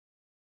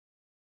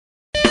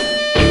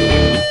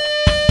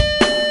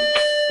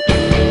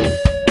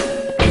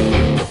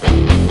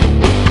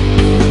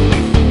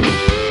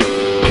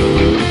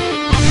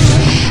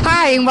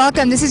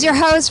welcome. This is your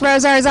host,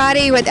 Rose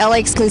Arzadi with LA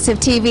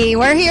Exclusive TV.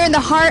 We're here in the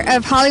heart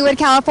of Hollywood,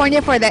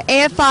 California for the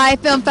AFI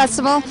Film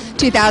Festival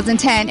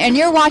 2010, and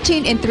you're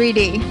watching in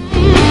 3D.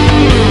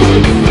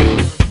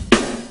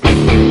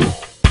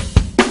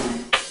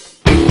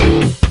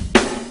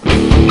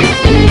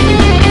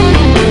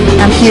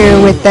 I'm here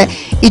with the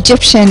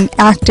Egyptian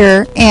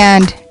actor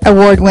and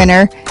award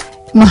winner,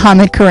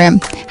 Mohamed Karim.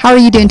 How are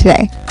you doing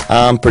today?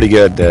 I'm pretty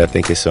good.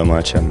 Thank you so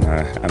much.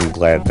 I'm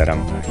glad that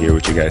I'm here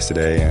with you guys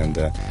today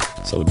and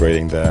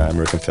celebrating the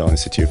American Film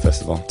Institute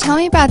Festival. Tell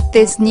me about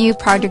this new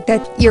project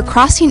that you're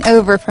crossing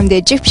over from the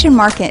Egyptian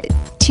market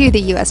to the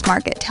U.S.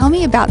 market. Tell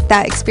me about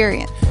that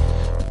experience.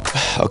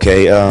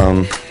 Okay.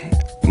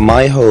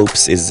 My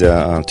hopes is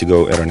to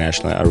go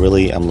internationally. I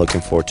really am looking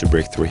forward to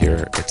break through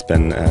here. It's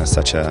been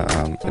such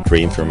a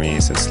dream for me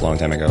since a long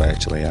time ago,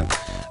 actually.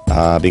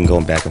 I've been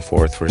going back and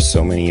forth for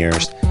so many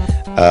years.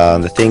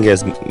 The thing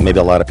is, maybe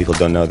a lot of people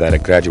don't know that I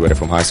graduated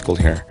from high school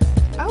here.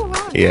 Oh,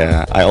 wow.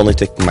 Yeah, I only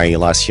took my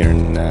last year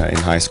in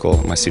high school,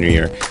 my senior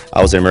year.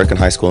 I was in American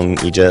high school in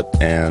Egypt,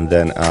 and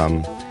then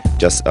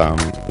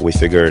we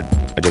figured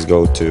I'd just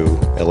go to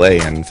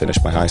LA and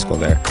finish my high school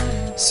there.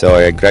 So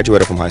I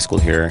graduated from high school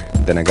here,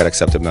 then I got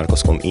accepted to medical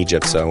school in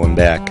Egypt, so I went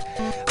back.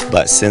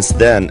 But since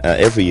then,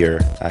 every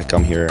year I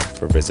come here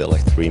for a visit,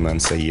 like 3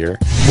 months a year.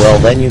 Well,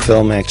 that new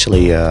film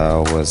actually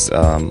was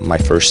my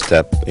first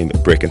step in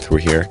breaking through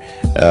here.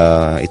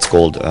 It's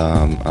called,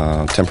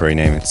 temporary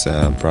name, it's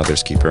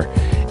Brother's Keeper.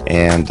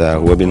 And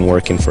we've been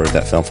working for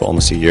that film for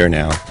almost a year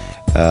now.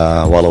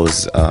 While I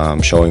was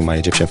showing my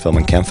Egyptian film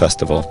in Cannes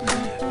Festival,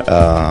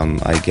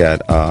 I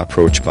got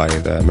approached by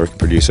the American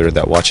producer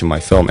that watching my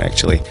film,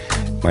 actually,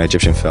 my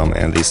Egyptian film,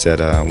 and they said,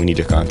 we need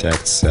your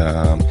contacts,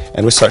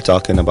 and we start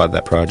talking about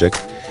that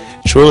project.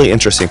 It's a really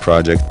interesting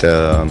project.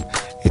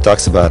 It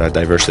talks about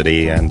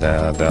diversity and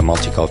the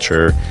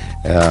multicultural,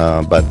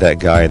 but that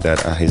guy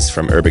that he's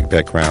from Arabic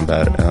background,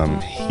 but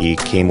he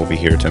came over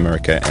here to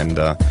America, and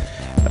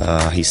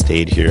he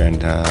stayed here,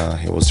 and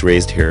he was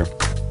raised here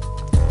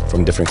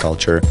from different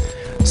culture.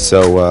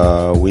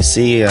 So we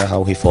see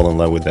how he fall in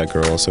love with that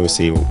girl. So we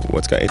see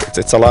what's got.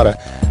 It's a lot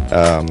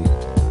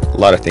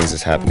of things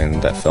that's happening in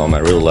that film. I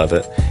really love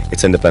it.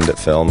 It's an independent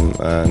film,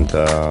 and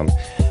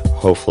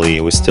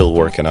hopefully we're still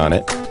working on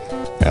it.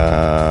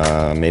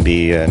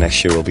 Maybe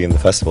next year we'll be in the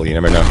festival. You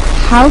never know.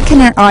 How can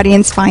our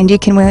audience find you?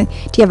 Do you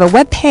have a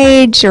web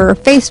page or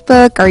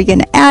Facebook? Are you going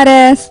to add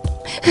us?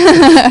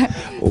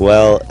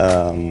 Well,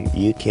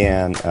 you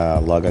can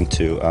log on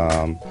to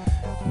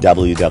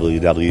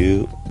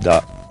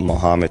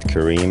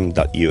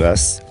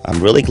www.mohamedkarim.us.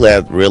 I'm really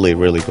glad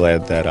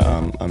that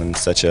I'm in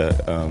such a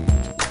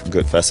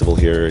good festival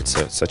here. It's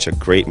such a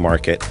great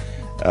market.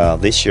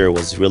 This year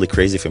was really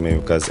crazy for me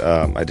because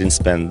I didn't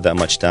spend that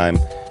much time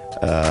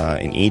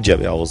in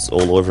Egypt. I was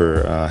all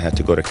over. I had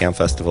to go to Cannes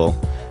Festival.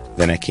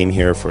 Then I came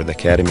here for the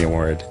Academy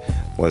Award.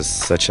 It was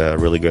such a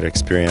really good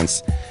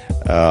experience.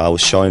 I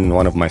was showing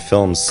one of my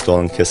films,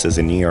 Stolen Kisses,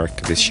 in New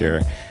York this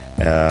year.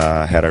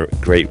 Had a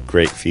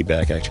great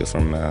feedback actually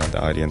from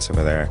the audience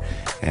over there,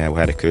 and we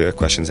had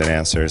questions and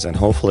answers, and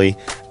hopefully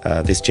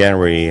this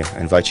January I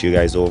invite you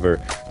guys over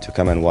to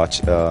come and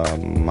watch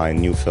my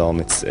new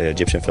film. It's an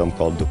Egyptian film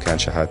called Dukkan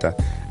Shahata.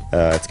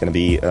 It's going to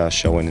be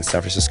showing in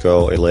San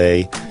Francisco,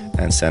 LA,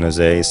 and San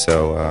Jose,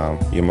 so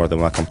you're more than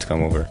welcome to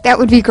come over. That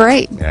would be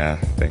great. Yeah,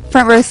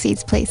 front row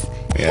seats, please.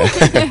 Yeah.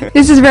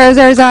 This is Rose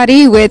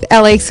Arzadi with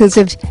LA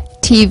Exclusive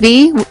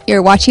TV.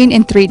 You're watching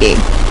in 3D.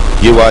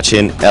 You're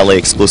watching LA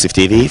Exclusive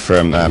TV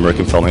from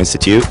American Film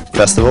Institute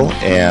Festival,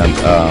 and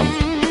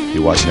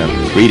you're watching on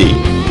 3D.